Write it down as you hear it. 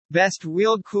Best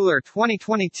Wheeled Cooler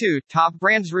 2022 Top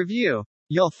Brands Review.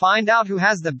 You'll find out who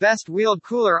has the best wheeled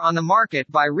cooler on the market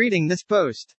by reading this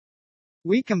post.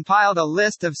 We compiled a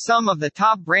list of some of the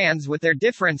top brands with their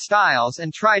different styles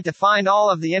and tried to find all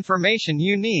of the information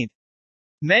you need.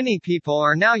 Many people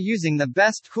are now using the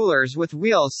best coolers with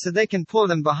wheels so they can pull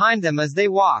them behind them as they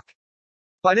walk.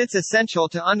 But it's essential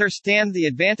to understand the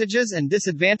advantages and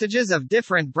disadvantages of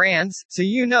different brands, so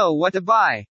you know what to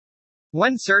buy.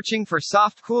 When searching for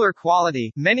soft cooler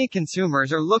quality, many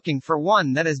consumers are looking for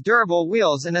one that has durable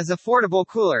wheels and has affordable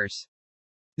coolers.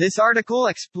 This article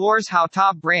explores how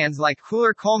top brands like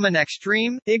Cooler Coleman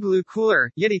Extreme, Igloo Cooler,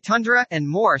 Yeti Tundra, and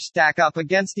more stack up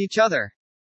against each other.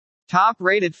 Top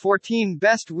rated 14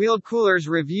 Best Wheeled Coolers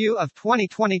Review of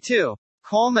 2022.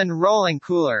 Coleman Rolling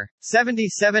Cooler,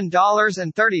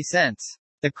 $77.30.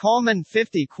 The Coleman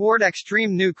 50-quart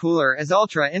Extreme New Cooler is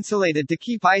ultra-insulated to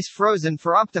keep ice frozen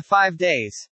for up to 5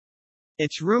 days.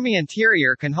 Its roomy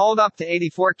interior can hold up to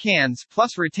 84 cans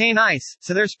plus retain ice,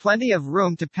 so there's plenty of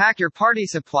room to pack your party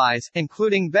supplies,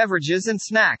 including beverages and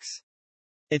snacks.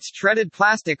 Its treaded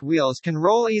plastic wheels can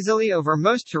roll easily over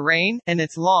most terrain, and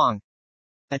it's long.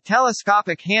 A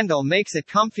telescopic handle makes it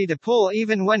comfy to pull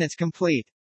even when it's complete.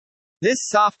 This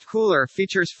soft cooler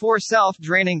features 4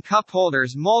 self-draining cup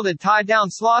holders molded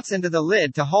tie-down slots into the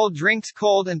lid to hold drinks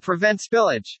cold and prevent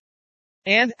spillage.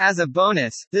 And, as a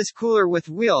bonus, this cooler with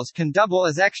wheels can double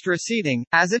as extra seating,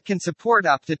 as it can support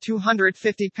up to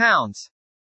 250 pounds.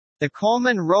 The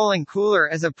Coleman Rolling Cooler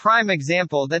is a prime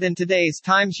example that in today's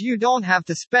times you don't have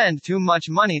to spend too much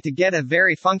money to get a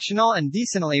very functional and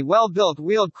decently well-built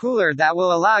wheeled cooler that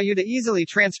will allow you to easily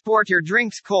transport your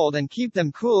drinks cold and keep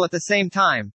them cool at the same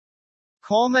time.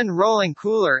 Coleman Rolling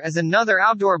Cooler is another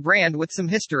outdoor brand with some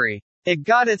history. It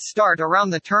got its start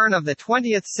around the turn of the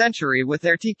 20th century with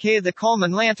their TK the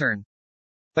Coleman Lantern.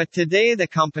 But today the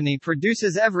company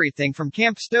produces everything from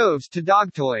camp stoves to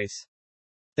dog toys.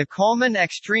 The Coleman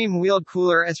Extreme Wheeled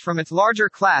Cooler is from its larger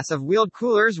class of wheeled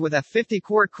coolers with a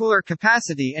 50-quart cooler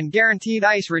capacity and guaranteed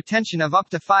ice retention of up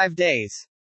to 5 days.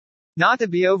 Not to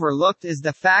be overlooked is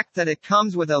the fact that it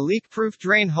comes with a leak-proof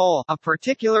drain hole, a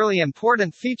particularly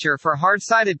important feature for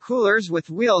hard-sided coolers with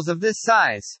wheels of this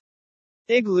size.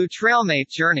 Igloo Trailmate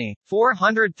Journey,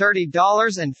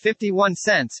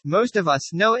 $430.51. Most of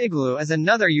us know Igloo as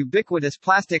another ubiquitous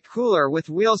plastic cooler with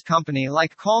wheels company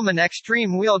like Coleman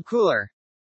Extreme Wheeled Cooler.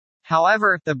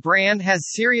 However, the brand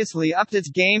has seriously upped its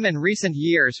game in recent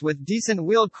years with decent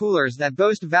wheeled coolers that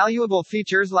boast valuable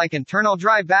features like internal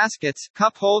dry baskets,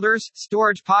 cup holders,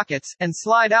 storage pockets, and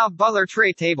slide-out butler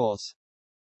tray tables.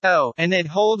 Oh, and it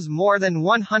holds more than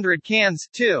 100 cans,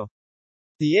 too.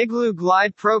 The Igloo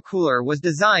Glide Pro Cooler was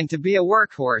designed to be a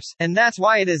workhorse, and that's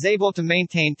why it is able to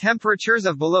maintain temperatures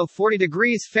of below 40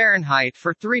 degrees Fahrenheit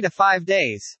for 3 to 5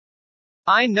 days.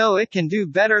 I know it can do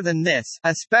better than this,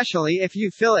 especially if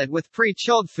you fill it with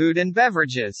pre-chilled food and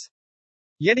beverages.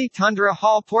 Yeti Tundra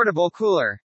Hall Portable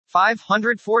Cooler.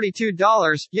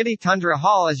 $542. Yeti Tundra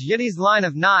Hall is Yeti's line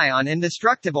of nigh-on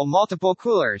indestructible multiple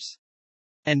coolers.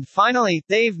 And finally,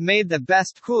 they've made the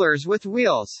best coolers with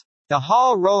wheels. The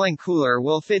Hall Rolling Cooler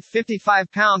will fit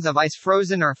 55 pounds of ice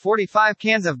frozen or 45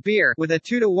 cans of beer with a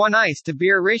 2-to-1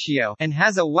 ice-to-beer ratio and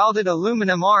has a welded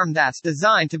aluminum arm that's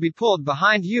designed to be pulled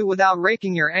behind you without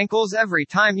raking your ankles every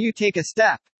time you take a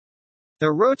step.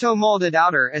 The roto-molded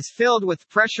outer is filled with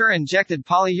pressure-injected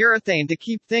polyurethane to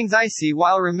keep things icy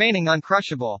while remaining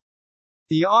uncrushable.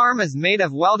 The arm is made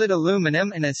of welded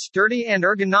aluminum and is sturdy and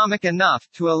ergonomic enough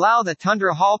to allow the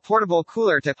Tundra Hall portable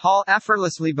cooler to haul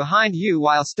effortlessly behind you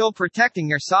while still protecting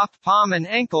your soft palm and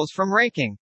ankles from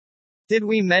raking. Did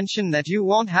we mention that you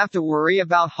won't have to worry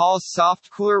about Hall's soft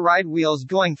cooler ride wheels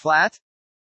going flat?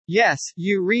 Yes,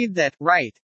 you read that,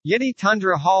 right. Yeti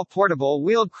Tundra Hall portable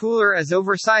wheeled cooler as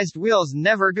oversized wheels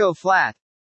never go flat.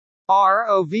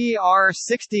 ROVR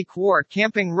 60-quart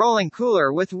camping rolling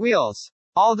cooler with wheels.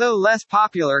 Although less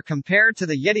popular compared to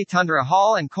the Yeti Tundra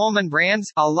Hall and Coleman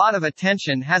brands, a lot of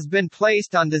attention has been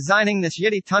placed on designing this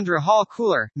Yeti Tundra Hall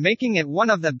cooler, making it one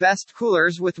of the best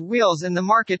coolers with wheels in the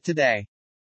market today.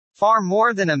 Far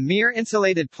more than a mere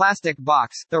insulated plastic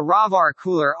box, the ROVR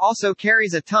cooler also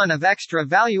carries a ton of extra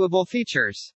valuable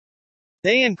features.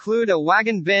 They include a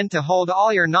wagon bin to hold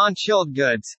all your non-chilled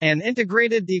goods, an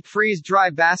integrated deep freeze dry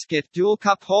basket, dual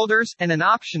cup holders, and an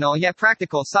optional yet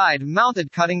practical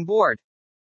side-mounted cutting board.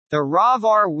 The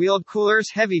ROVR wheeled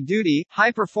cooler's heavy-duty,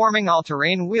 high-performing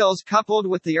all-terrain wheels coupled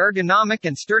with the ergonomic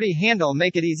and sturdy handle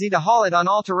make it easy to haul it on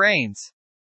all terrains.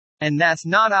 And that's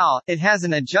not all, it has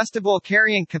an adjustable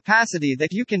carrying capacity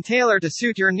that you can tailor to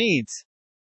suit your needs.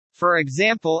 For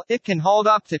example, it can hold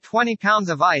up to 20 pounds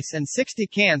of ice and 60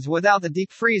 cans without the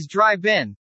deep freeze dry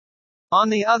bin. On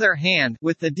the other hand,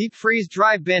 with the deep freeze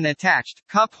dry bin attached,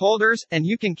 cup holders, and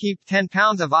you can keep 10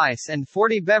 pounds of ice and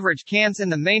 40 beverage cans in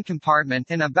the main compartment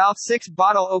and about 6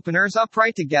 bottle openers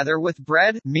upright together with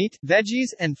bread, meat,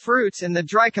 veggies, and fruits in the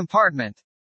dry compartment.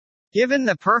 Given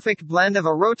the perfect blend of a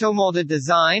rotomolded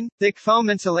design, thick foam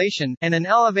insulation, and an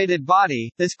elevated body,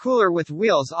 this cooler with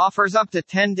wheels offers up to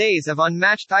 10 days of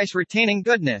unmatched ice-retaining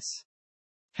goodness.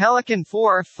 Pelican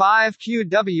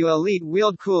 4.5QW Elite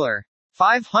Wheeled Cooler.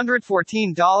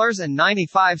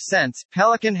 $514.95.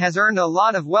 Pelican has earned a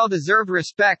lot of well-deserved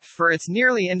respect for its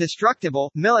nearly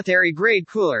indestructible, military-grade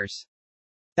coolers.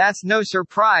 That's no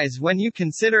surprise when you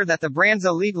consider that the brand's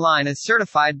Elite line is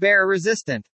certified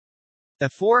bear-resistant. The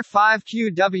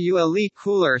 4.5QW Elite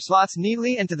cooler slots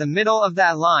neatly into the middle of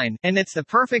that line, and it's the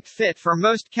perfect fit for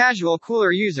most casual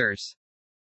cooler users.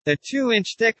 The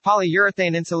 2-inch thick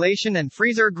polyurethane insulation and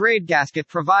freezer-grade gasket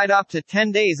provide up to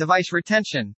 10 days of ice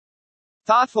retention.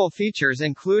 Thoughtful features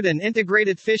include an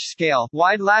integrated fish scale,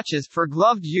 wide latches for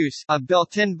gloved use, a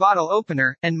built-in bottle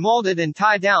opener, and molded-in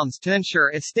tie-downs to ensure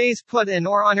it stays put in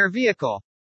or on your vehicle.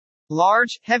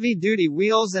 Large, heavy-duty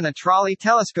wheels and a trolley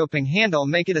telescoping handle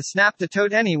make it a snap to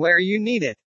tote anywhere you need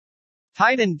it.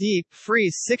 Titan Deep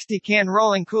Freeze 60-can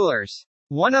rolling coolers.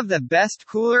 One of the best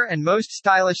cooler and most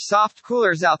stylish soft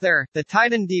coolers out there, the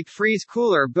Titan Deep Freeze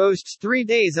cooler boasts 3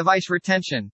 days of ice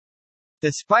retention.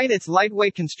 Despite its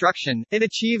lightweight construction, it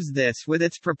achieves this with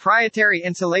its proprietary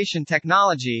insulation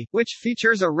technology, which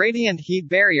features a radiant heat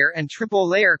barrier and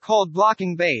triple-layer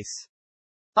cold-blocking base.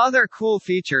 Other cool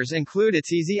features include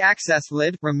its easy-access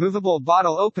lid, removable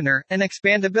bottle opener, and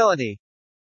expandability.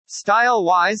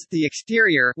 Style-wise, the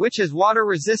exterior, which is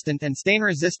water-resistant and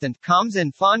stain-resistant, comes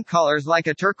in fun colors like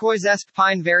a turquoise-esque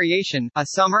pine variation, a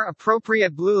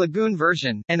summer-appropriate blue lagoon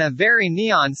version, and a very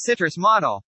neon citrus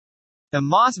model. The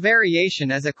moss variation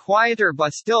has a quieter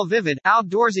but still vivid,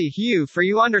 outdoorsy hue for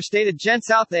you understated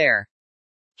gents out there.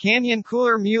 Canyon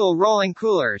Cooler Mule Rolling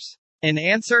Coolers. In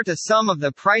answer to some of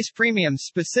the price premium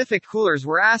specific coolers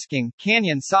were asking,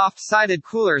 Canyon soft-sided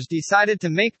coolers decided to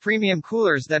make premium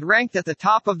coolers that ranked at the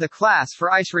top of the class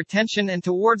for ice retention and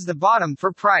towards the bottom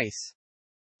for price.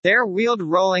 Their wheeled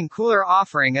rolling cooler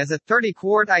offering is a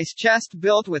 30-quart ice chest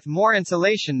built with more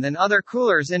insulation than other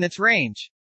coolers in its range.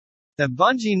 The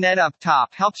bungee net up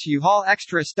top helps you haul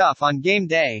extra stuff on game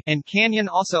day, and Canyon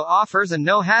also offers a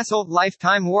no-hassle,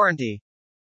 lifetime warranty.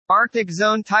 Arctic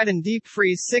Zone Titan Deep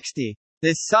Freeze 60.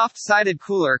 This soft-sided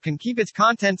cooler can keep its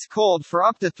contents cold for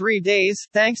up to 3 days,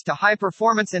 thanks to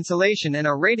high-performance insulation and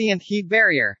a radiant heat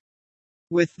barrier.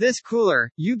 With this cooler,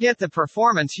 you get the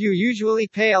performance you usually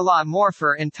pay a lot more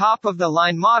for in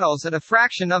top-of-the-line models at a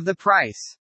fraction of the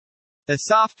price. The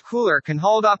soft cooler can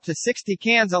hold up to 60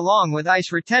 cans along with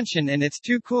ice retention in its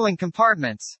 2 cooling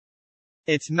compartments.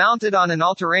 It's mounted on an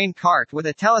all-terrain cart with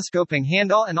a telescoping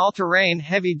handle and all-terrain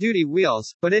heavy-duty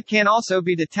wheels, but it can also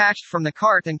be detached from the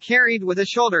cart and carried with a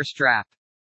shoulder strap.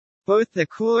 Both the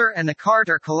cooler and the cart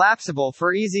are collapsible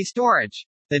for easy storage.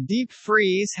 The Deep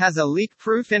Freeze has a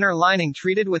leak-proof inner lining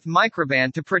treated with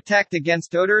microban to protect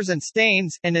against odors and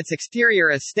stains, and its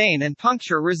exterior is stain and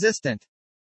puncture resistant.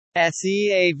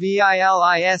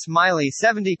 SEAVILIS Miley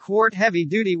 70-quart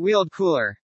heavy-duty wheeled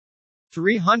cooler.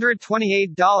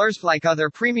 $328. Like other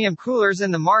premium coolers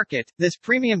in the market, this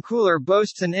premium cooler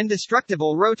boasts an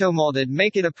indestructible rotomolded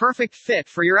make it a perfect fit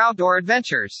for your outdoor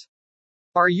adventures.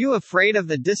 Are you afraid of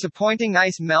the disappointing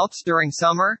ice melts during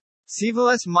summer?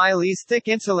 SEAVILIS Miley's thick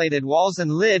insulated walls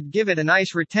and lid give it an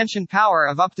ice retention power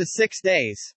of up to 6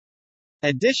 days.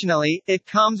 Additionally, it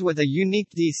comes with a unique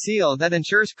D-seal that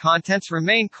ensures contents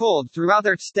remain cold throughout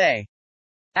their stay.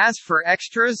 As for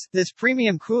extras, this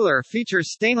premium cooler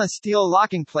features stainless steel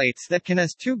locking plates that can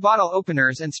has 2 bottle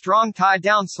openers and strong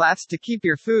tie-down slats to keep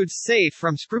your foods safe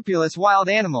from scrupulous wild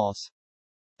animals.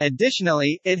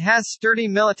 Additionally, it has sturdy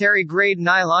military-grade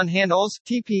nylon handles,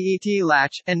 TPET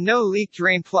latch, and no leak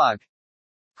drain plug.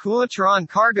 Coolatron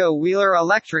Cargo Wheeler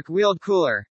Electric Wheeled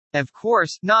Cooler. Of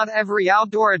course, not every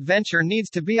outdoor adventure needs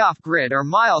to be off-grid or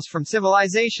miles from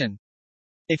civilization.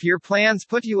 If your plans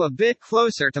put you a bit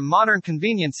closer to modern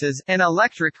conveniences, an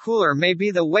electric cooler may be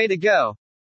the way to go.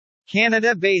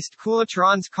 Canada-based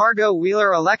Coolatron's Cargo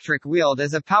Wheeler Electric Wheeled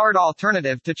is a powered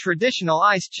alternative to traditional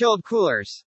ice-chilled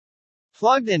coolers.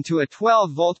 Plugged into a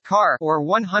 12-volt car or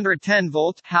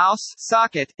 110-volt house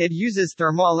socket, it uses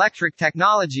thermoelectric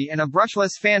technology and a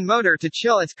brushless fan motor to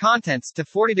chill its contents to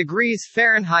 40 degrees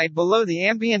Fahrenheit below the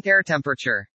ambient air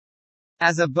temperature.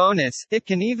 As a bonus, it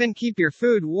can even keep your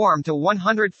food warm to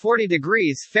 140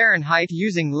 degrees Fahrenheit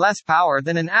using less power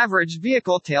than an average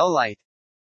vehicle tail light.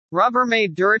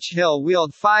 Rubbermaid Durichhill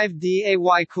Wheeled 5D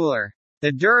AY Cooler.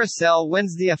 The Duracell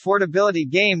wins the affordability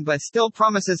game but still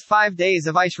promises 5 days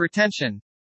of ice retention.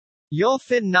 You'll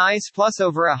fit nice plus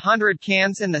over 100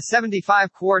 cans in the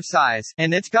 75-quart size,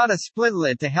 and it's got a split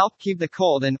lid to help keep the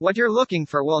cold in. What you're looking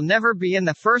for will never be in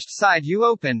the first side you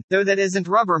open, though that isn't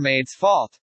Rubbermaid's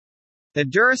fault. The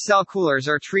Duracell coolers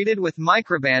are treated with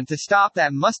Microban to stop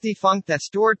that musty funk that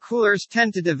stored coolers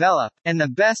tend to develop, and the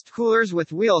best coolers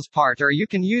with wheels part or you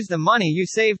can use the money you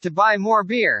save to buy more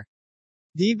beer.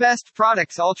 The Best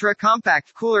Products Ultra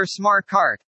Compact Cooler Smart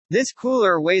Cart. This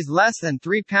cooler weighs less than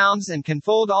 3 pounds and can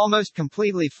fold almost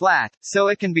completely flat, so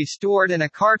it can be stored in a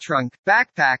car trunk,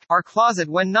 backpack, or closet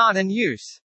when not in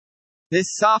use.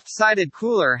 This soft-sided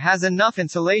cooler has enough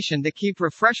insulation to keep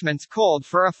refreshments cold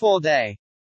for a full day.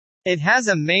 It has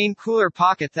a main cooler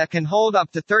pocket that can hold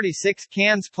up to 36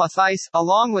 cans plus ice,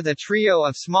 along with a trio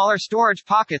of smaller storage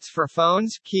pockets for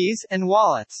phones, keys, and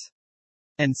wallets.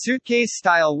 And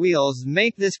suitcase-style wheels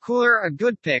make this cooler a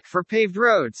good pick for paved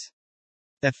roads.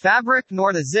 The fabric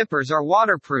nor the zippers are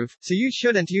waterproof, so you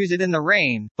shouldn't use it in the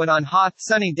rain, but on hot,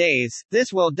 sunny days,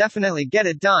 this will definitely get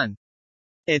it done.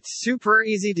 It's super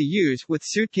easy to use, with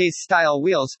suitcase-style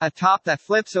wheels, a top that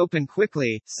flips open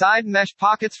quickly, side mesh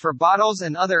pockets for bottles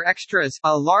and other extras,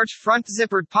 a large front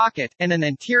zippered pocket, and an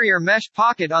interior mesh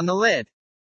pocket on the lid.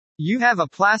 You have a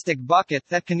plastic bucket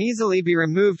that can easily be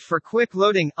removed for quick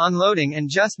loading, unloading and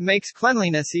just makes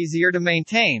cleanliness easier to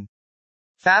maintain.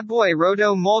 Fatboy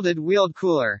Roto Molded Wheeled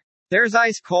Cooler. There's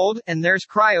ice cold, and there's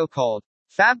cryo cold.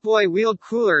 Fatboy wheeled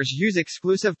coolers use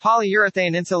exclusive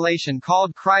polyurethane insulation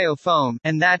called cryo foam,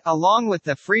 and that, along with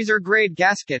the freezer-grade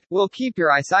gasket, will keep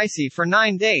your ice icy for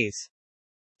 9 days.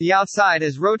 The outside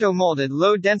is roto-molded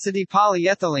low-density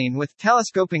polyethylene with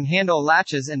telescoping handle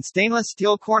latches and stainless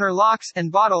steel corner locks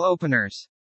and bottle openers.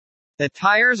 The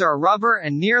tires are rubber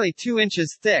and nearly 2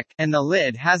 inches thick, and the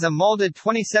lid has a molded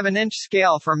 27-inch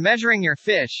scale for measuring your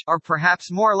fish, or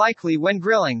perhaps more likely when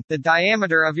grilling, the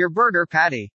diameter of your burger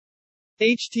patty.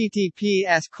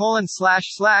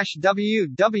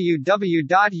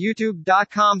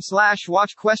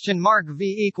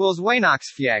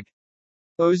 https://www.youtube.com/watch?v=Weihnachtfjäg.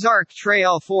 Ozark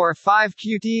Trail 4-5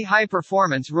 QT High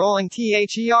Performance Rolling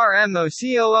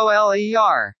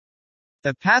THERMOCOOLER.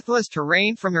 The pathless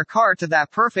terrain from your car to that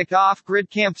perfect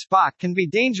off-grid camp spot can be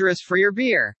dangerous for your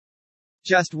beer.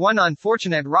 Just one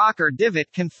unfortunate rock or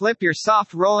divot can flip your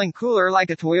soft rolling cooler like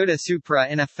a Toyota Supra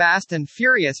in a Fast and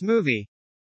Furious movie.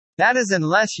 That is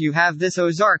unless you have this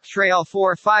Ozark Trail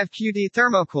 4-5 QT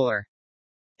thermocooler.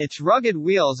 Its rugged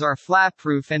wheels are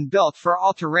flat-proof and built for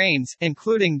all terrains,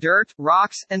 including dirt,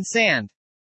 rocks, and sand.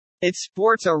 It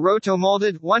sports a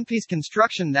roto-molded, one-piece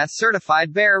construction that's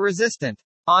certified bear-resistant.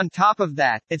 On top of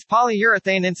that, its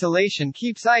polyurethane insulation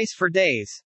keeps ice for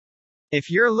days. If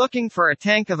you're looking for a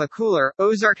tank of a cooler,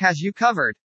 Ozark has you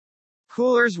covered.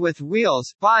 Coolers with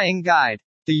wheels, buying guide.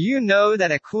 Do you know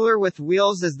that a cooler with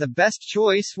wheels is the best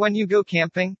choice when you go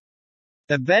camping?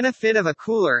 The benefit of a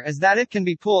cooler is that it can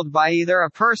be pulled by either a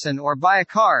person or by a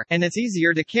car, and it's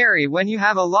easier to carry when you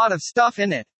have a lot of stuff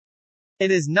in it.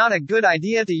 It is not a good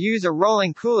idea to use a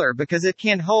rolling cooler because it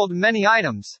can hold many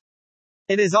items.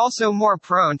 It is also more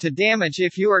prone to damage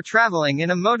if you are traveling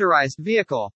in a motorized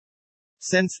vehicle.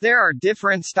 Since there are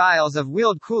different styles of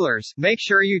wheeled coolers, make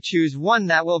sure you choose one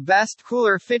that will best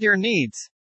cooler fit your needs.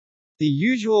 The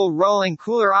usual rolling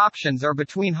cooler options are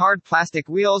between hard plastic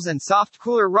wheels and soft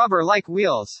cooler rubber-like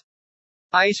wheels.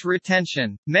 Ice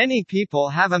retention. Many people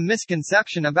have a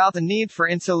misconception about the need for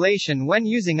insulation when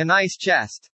using an ice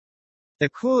chest. The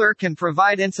cooler can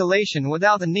provide insulation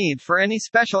without the need for any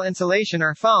special insulation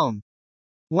or foam.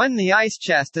 When the ice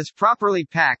chest is properly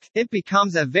packed, it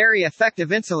becomes a very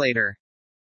effective insulator.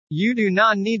 You do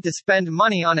not need to spend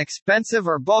money on expensive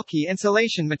or bulky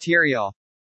insulation material.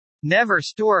 Never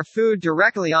store food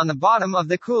directly on the bottom of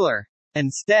the cooler.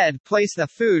 Instead, place the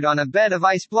food on a bed of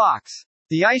ice blocks.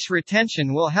 The ice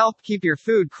retention will help keep your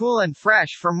food cool and fresh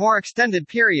for more extended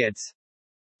periods.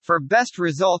 For best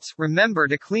results, remember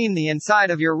to clean the inside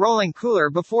of your rolling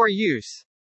cooler before use.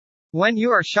 When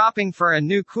you are shopping for a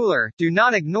new cooler, do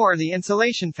not ignore the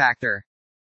insulation factor.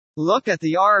 Look at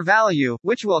the R value,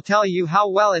 which will tell you how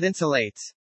well it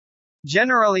insulates.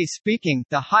 Generally speaking,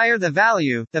 the higher the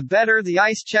value, the better the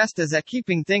ice chest is at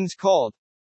keeping things cold.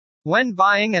 When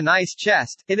buying an ice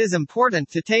chest, it is important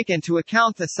to take into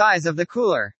account the size of the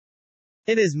cooler.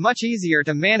 It is much easier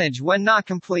to manage when not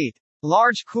complete.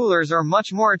 Large coolers are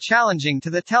much more challenging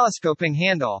to the telescoping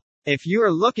handle. If you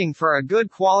are looking for a good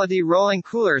quality rolling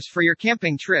coolers for your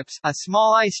camping trips, a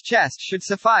small ice chest should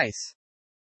suffice.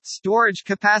 Storage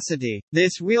capacity.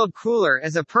 This wheeled cooler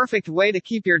is a perfect way to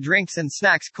keep your drinks and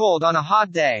snacks cold on a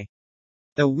hot day.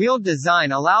 The wheeled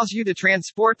design allows you to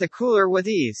transport the cooler with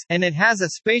ease, and it has a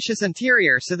spacious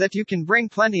interior so that you can bring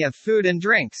plenty of food and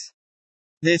drinks.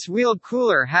 This wheeled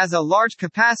cooler has a large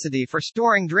capacity for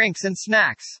storing drinks and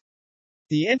snacks.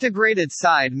 The integrated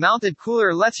side-mounted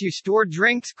cooler lets you store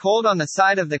drinks cold on the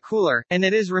side of the cooler, and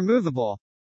it is removable.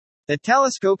 The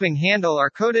telescoping handle are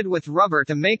coated with rubber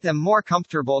to make them more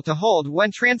comfortable to hold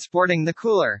when transporting the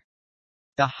cooler.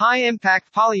 The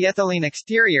high-impact polyethylene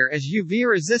exterior is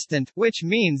UV-resistant, which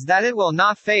means that it will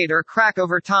not fade or crack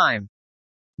over time.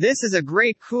 This is a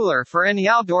great cooler for any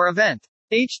outdoor event.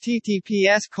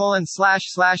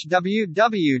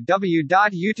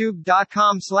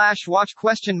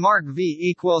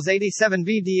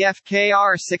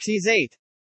 https://www.youtube.com/watch?v=87VDFKR6E8.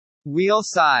 Wheel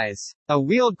size. A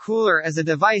wheeled cooler is a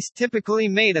device typically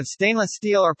made of stainless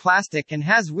steel or plastic and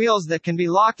has wheels that can be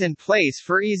locked in place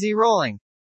for easy rolling.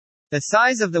 The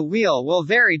size of the wheel will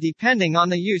vary depending on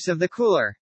the use of the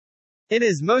cooler. It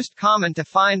is most common to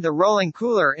find the rolling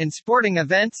cooler in sporting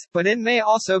events, but it may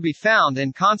also be found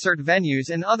in concert venues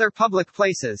and other public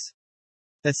places.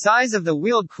 The size of the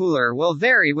wheeled cooler will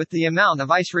vary with the amount of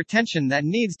ice retention that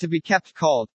needs to be kept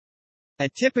cold. A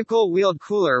typical wheeled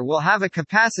cooler will have a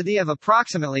capacity of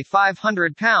approximately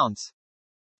 500 pounds.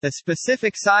 The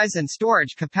specific size and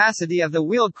storage capacity of the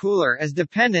wheeled cooler is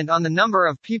dependent on the number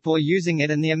of people using it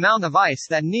and the amount of ice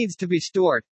that needs to be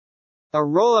stored. A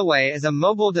rollaway is a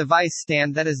mobile device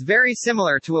stand that is very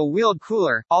similar to a wheeled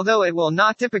cooler, although it will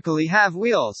not typically have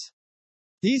wheels.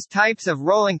 These types of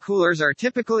rolling coolers are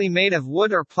typically made of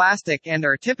wood or plastic and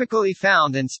are typically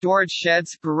found in storage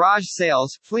sheds, garage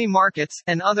sales, flea markets,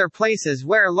 and other places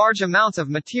where large amounts of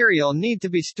material need to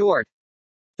be stored.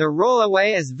 The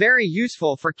rollaway is very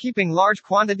useful for keeping large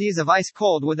quantities of ice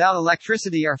cold without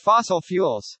electricity or fossil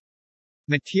fuels.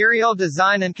 Material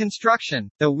design and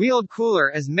construction. The wheeled cooler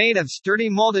is made of sturdy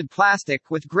molded plastic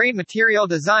with great material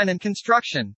design and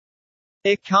construction.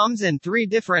 It comes in 3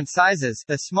 different sizes.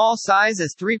 The small size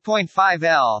is 3.5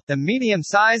 L, the medium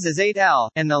size is 8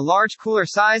 L, and the large cooler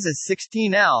size is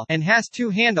 16 L, and has 2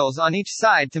 handles on each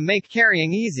side to make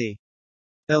carrying easy.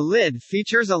 The lid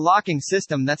features a locking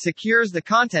system that secures the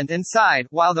content inside,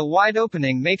 while the wide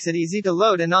opening makes it easy to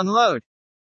load and unload.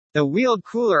 The wheeled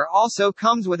cooler also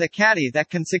comes with a caddy that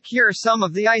can secure some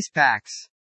of the ice packs.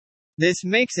 This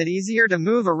makes it easier to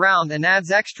move around and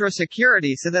adds extra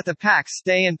security so that the packs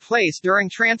stay in place during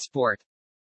transport.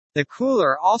 The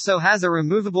cooler also has a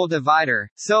removable divider,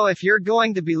 so if you're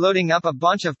going to be loading up a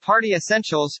bunch of party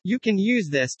essentials, you can use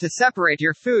this to separate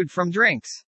your food from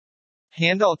drinks.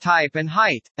 Handle type and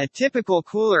height. A typical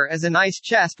cooler is an ice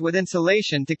chest with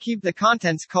insulation to keep the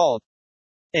contents cold.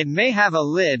 It may have a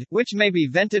lid, which may be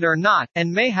vented or not,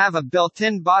 and may have a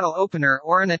built-in bottle opener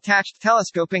or an attached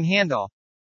telescoping handle.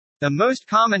 The most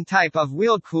common type of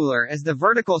wheeled cooler is the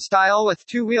vertical style with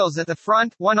 2 wheels at the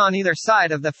front, one on either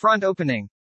side of the front opening.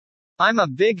 I'm a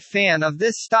big fan of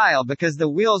this style because the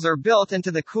wheels are built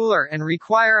into the cooler and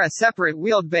require a separate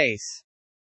wheeled base.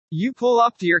 You pull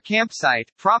up to your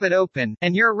campsite, prop it open,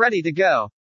 and you're ready to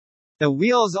go. The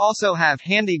wheels also have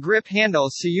handy grip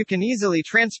handles so you can easily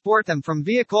transport them from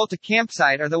vehicle to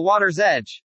campsite or the water's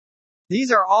edge.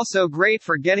 These are also great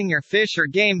for getting your fish or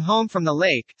game home from the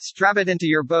lake, strap it into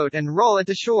your boat and roll it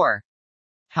to shore.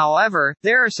 However,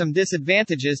 there are some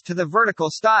disadvantages to the vertical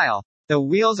style. The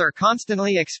wheels are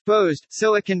constantly exposed,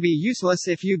 so it can be useless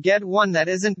if you get one that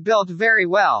isn't built very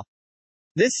well.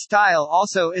 This style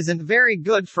also isn't very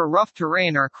good for rough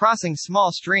terrain or crossing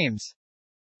small streams.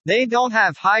 They don't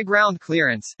have high ground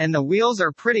clearance, and the wheels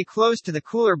are pretty close to the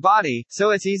cooler body, so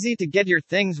it's easy to get your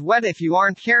things wet if you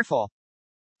aren't careful.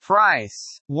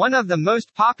 Price. One of the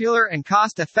most popular and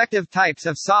cost-effective types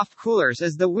of soft coolers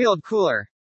is the wheeled cooler.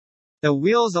 The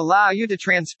wheels allow you to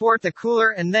transport the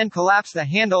cooler and then collapse the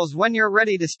handles when you're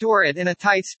ready to store it in a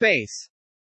tight space.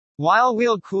 While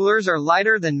wheeled coolers are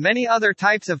lighter than many other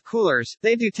types of coolers,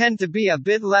 they do tend to be a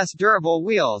bit less durable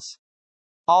wheels.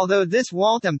 Although this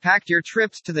won't impact your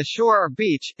trips to the shore or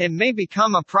beach, it may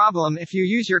become a problem if you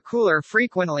use your cooler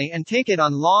frequently and take it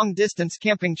on long-distance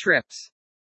camping trips.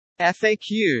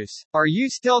 FAQs. Are you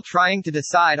still trying to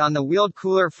decide on the wheeled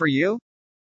cooler for you?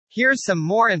 Here's some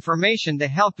more information to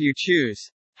help you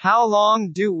choose. How long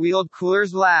do wheeled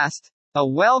coolers last? A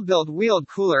well-built wheeled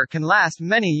cooler can last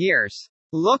many years.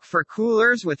 Look for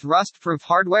coolers with rust-proof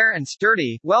hardware and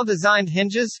sturdy, well-designed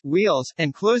hinges, wheels,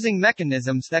 and closing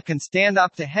mechanisms that can stand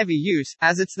up to heavy use,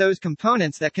 as it's those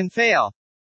components that can fail.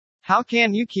 How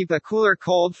can you keep a cooler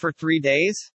cold for 3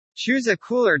 days? Choose a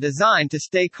cooler designed to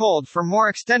stay cold for more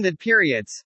extended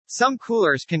periods. Some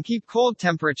coolers can keep cold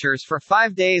temperatures for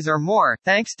 5 days or more,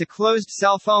 thanks to closed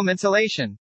cell foam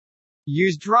insulation.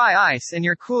 Use dry ice in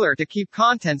your cooler to keep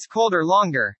contents colder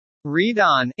longer. Read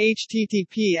on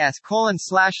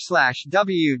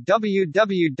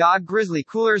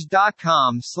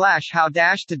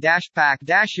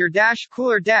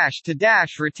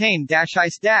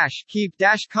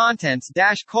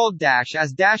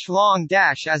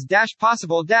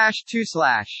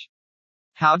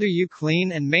How do you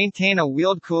clean and maintain a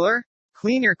wheeled cooler?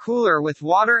 Clean your cooler with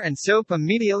water and soap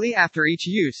immediately after each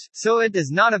use, so it does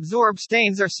not absorb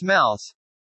stains or smells.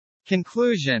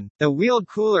 Conclusion: the wheeled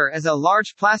cooler is a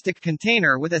large plastic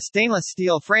container with a stainless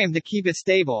steel frame to keep it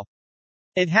stable.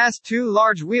 It has two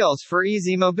large wheels for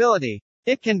easy mobility.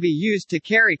 It can be used to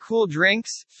carry cool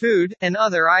drinks, food, and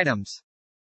other items.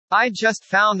 I just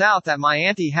found out that my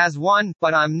auntie has one,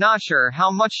 but I'm not sure how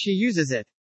much she uses it.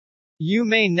 You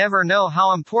may never know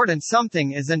how important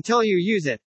something is until you use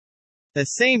it. The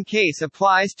same case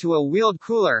applies to a wheeled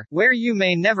cooler, where you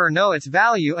may never know its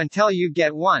value until you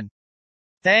get one.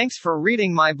 Thanks for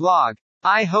reading my blog.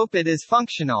 I hope it is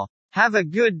functional. Have a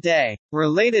good day.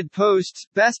 Related posts: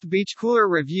 Best Beach Cooler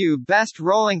Review, Best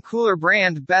Rolling Cooler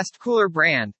Brand, Best Cooler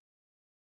Brand.